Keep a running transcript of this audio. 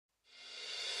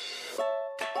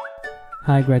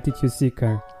Hi, Gratitude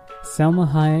Seeker.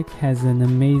 Salma Hayek has an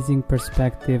amazing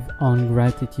perspective on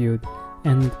gratitude,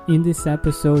 and in this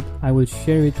episode, I will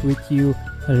share it with you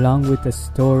along with a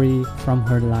story from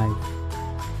her life.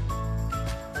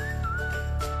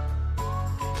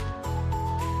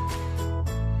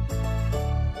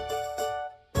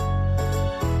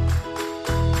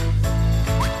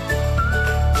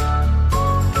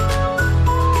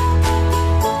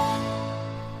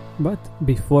 But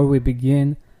before we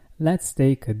begin, let's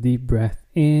take a deep breath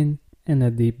in and a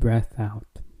deep breath out.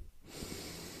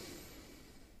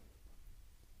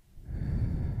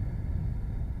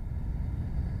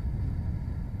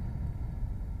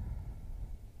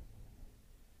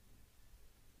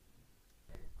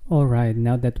 Alright,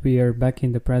 now that we are back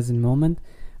in the present moment,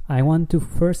 I want to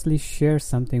firstly share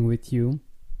something with you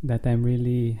that I'm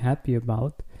really happy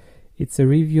about. It's a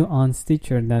review on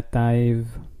Stitcher that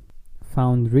I've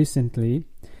found recently.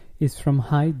 Is from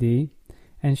Heidi,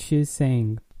 and she's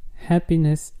saying,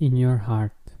 "Happiness in your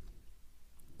heart.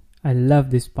 I love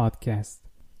this podcast.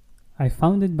 I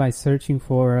found it by searching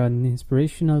for an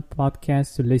inspirational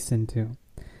podcast to listen to.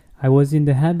 I was in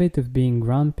the habit of being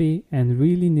grumpy and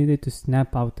really needed to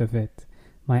snap out of it.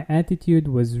 My attitude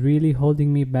was really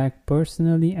holding me back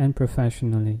personally and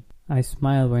professionally. I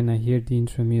smile when I hear the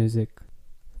intro music.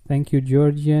 Thank you,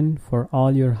 Georgian, for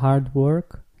all your hard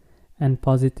work and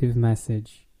positive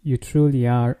message. You truly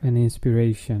are an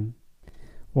inspiration."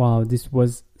 Wow, this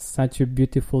was such a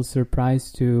beautiful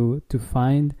surprise to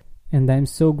find, and I'm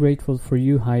so grateful for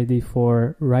you, Heidi,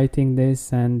 for writing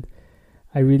this, and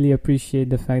I really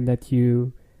appreciate the fact that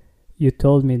you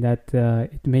told me that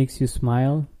it makes you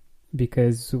smile,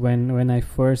 because when I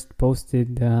first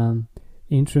posted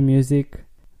intro music,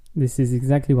 this is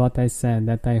exactly what I said,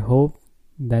 that I hope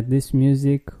that this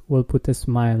music will put a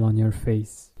smile on your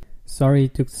face. Sorry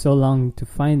it took so long to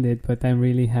find it, but I'm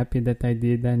really happy that I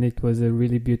did, and it was a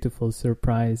really beautiful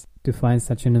surprise to find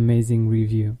such an amazing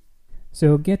review.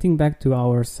 So getting back to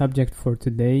our subject for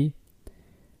today,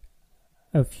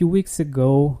 a few weeks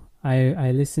ago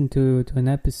I listened to an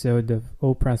episode of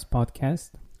Oprah's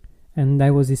podcast, and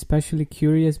I was especially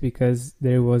curious because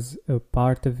there was a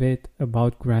part of it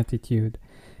about gratitude,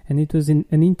 and it was in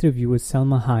an interview with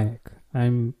Salma Hayek.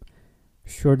 I'm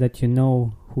sure that you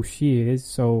know who she is,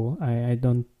 so I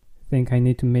don't think I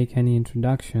need to make any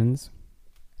introductions.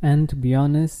 And to be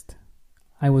honest,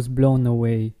 I was blown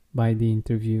away by the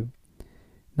interview.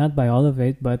 Not by all of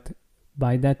it, but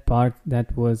by that part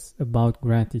that was about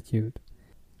gratitude.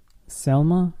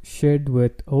 Selma shared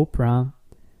with Oprah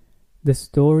the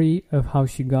story of how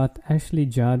she got Ashley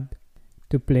Judd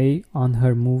to play on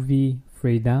her movie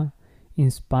Frida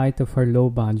in spite of her low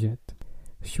budget.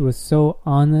 She was so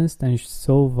honest and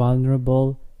so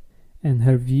vulnerable, and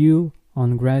her view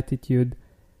on gratitude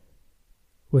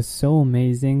was so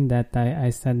amazing that I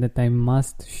said that I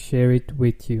must share it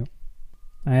with you.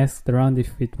 I asked around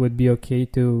if it would be okay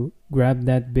to grab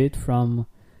that bit from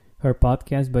her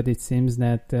podcast, but it seems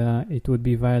that it would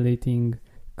be violating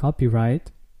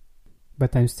copyright.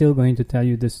 But I'm still going to tell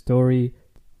you the story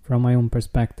from my own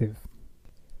perspective.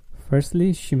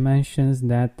 Firstly, she mentions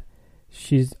that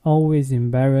she's always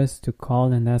embarrassed to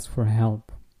call and ask for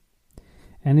help.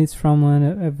 And it's from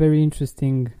a very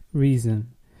interesting reason.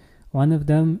 One of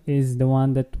them is the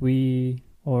one that we,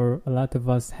 or a lot of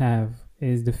us have,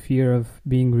 is the fear of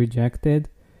being rejected.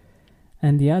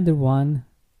 And the other one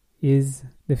is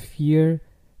the fear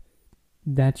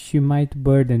that she might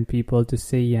burden people to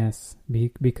say yes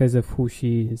because of who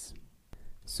she is.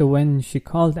 So when she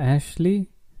called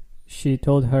Ashley, she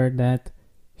told her that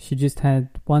she just had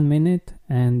 1 minute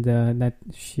and that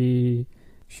she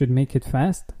should make it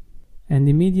fast. And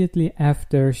immediately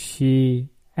after she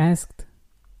asked,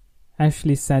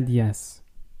 Ashley said yes.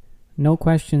 No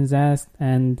questions asked,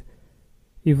 and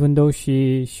even though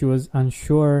she was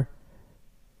unsure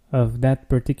of that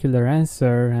particular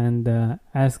answer and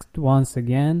asked once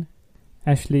again,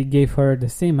 Ashley gave her the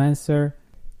same answer,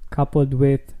 coupled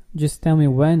with, "Just tell me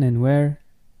when and where,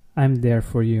 I'm there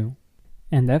for you."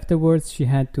 And afterwards, she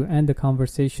had to end the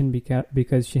conversation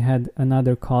because she had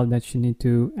another call that she needed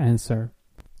to answer.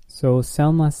 So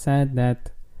Selma said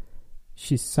that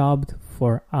she sobbed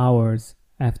for hours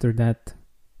after that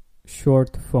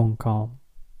short phone call.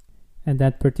 At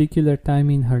that particular time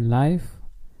in her life,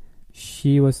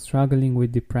 she was struggling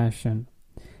with depression,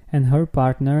 and her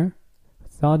partner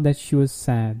thought that she was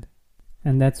sad,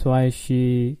 and that's why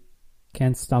she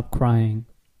can't stop crying.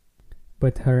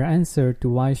 But her answer to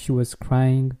why she was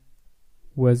crying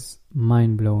was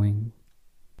mind-blowing.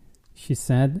 She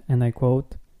said, and I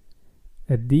quote,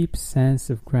 "A deep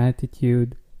sense of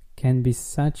gratitude can be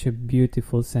such a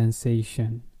beautiful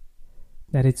sensation.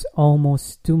 that it's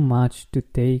almost too much to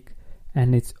take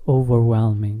and it's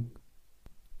overwhelming.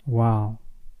 Wow.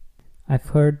 I've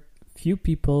heard few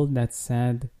people that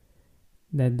said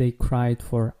that they cried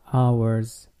for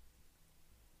hours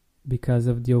because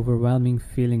of the overwhelming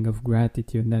feeling of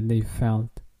gratitude that they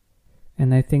felt.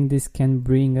 And I think this can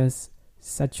bring us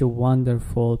such a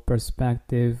wonderful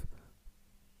perspective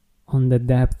on the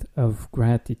depth of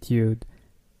gratitude,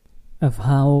 of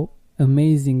how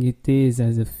amazing it is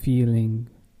as a feeling,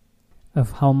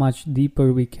 of how much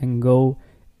deeper we can go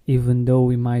even though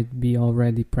we might be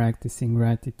already practicing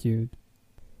gratitude.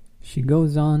 She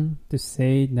goes on to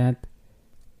say that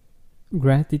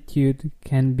gratitude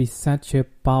can be such a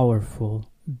powerful,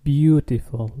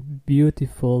 beautiful,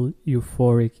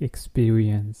 euphoric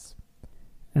experience.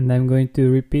 And I'm going to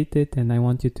repeat it, and I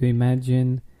want you to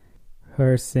imagine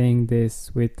her saying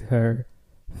this with her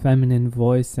feminine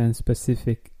voice and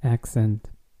specific accent.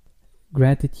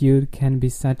 Gratitude can be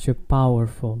such a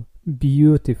powerful,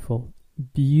 beautiful,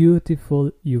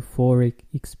 euphoric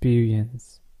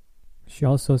experience. She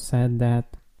also said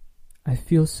that I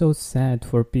feel so sad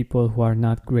for people who are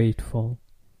not grateful.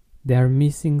 They are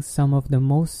missing some of the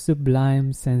most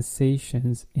sublime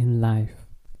sensations in life.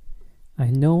 I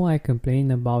know I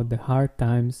complain about the hard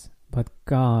times, but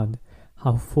God,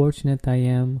 how fortunate I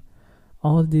am.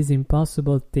 All these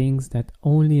impossible things that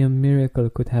only a miracle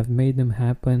could have made them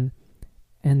happen,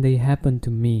 and they happened to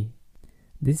me.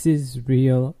 This is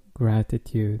real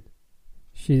gratitude.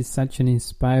 She is such an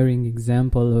inspiring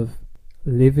example of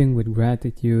living with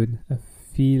gratitude, of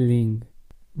feeling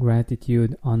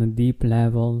gratitude on a deep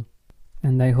level.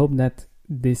 And I hope that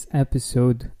this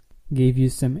episode gave you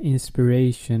some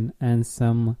inspiration and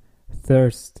some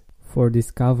thirst for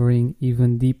discovering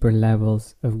even deeper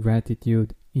levels of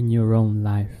gratitude in your own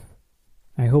life.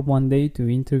 I hope one day to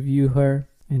interview her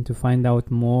and to find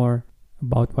out more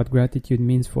about what gratitude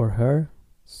means for her,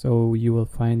 so you will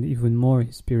find even more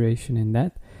inspiration in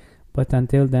that. But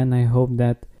until then, I hope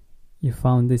that you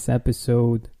found this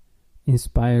episode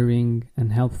inspiring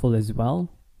and helpful as well.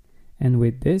 And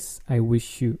with this, I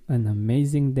wish you an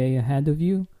amazing day ahead of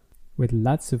you with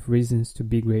lots of reasons to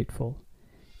be grateful.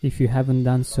 If you haven't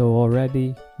done so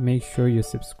already, make sure you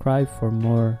subscribe for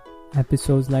more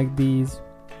episodes like these.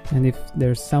 And if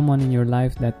there's someone in your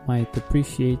life that might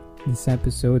appreciate this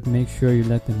episode, make sure you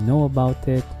let them know about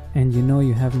it. And you know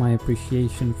you have my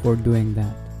appreciation for doing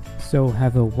that. So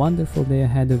have a wonderful day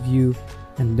ahead of you.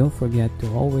 And don't forget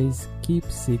to always keep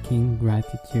seeking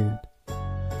gratitude.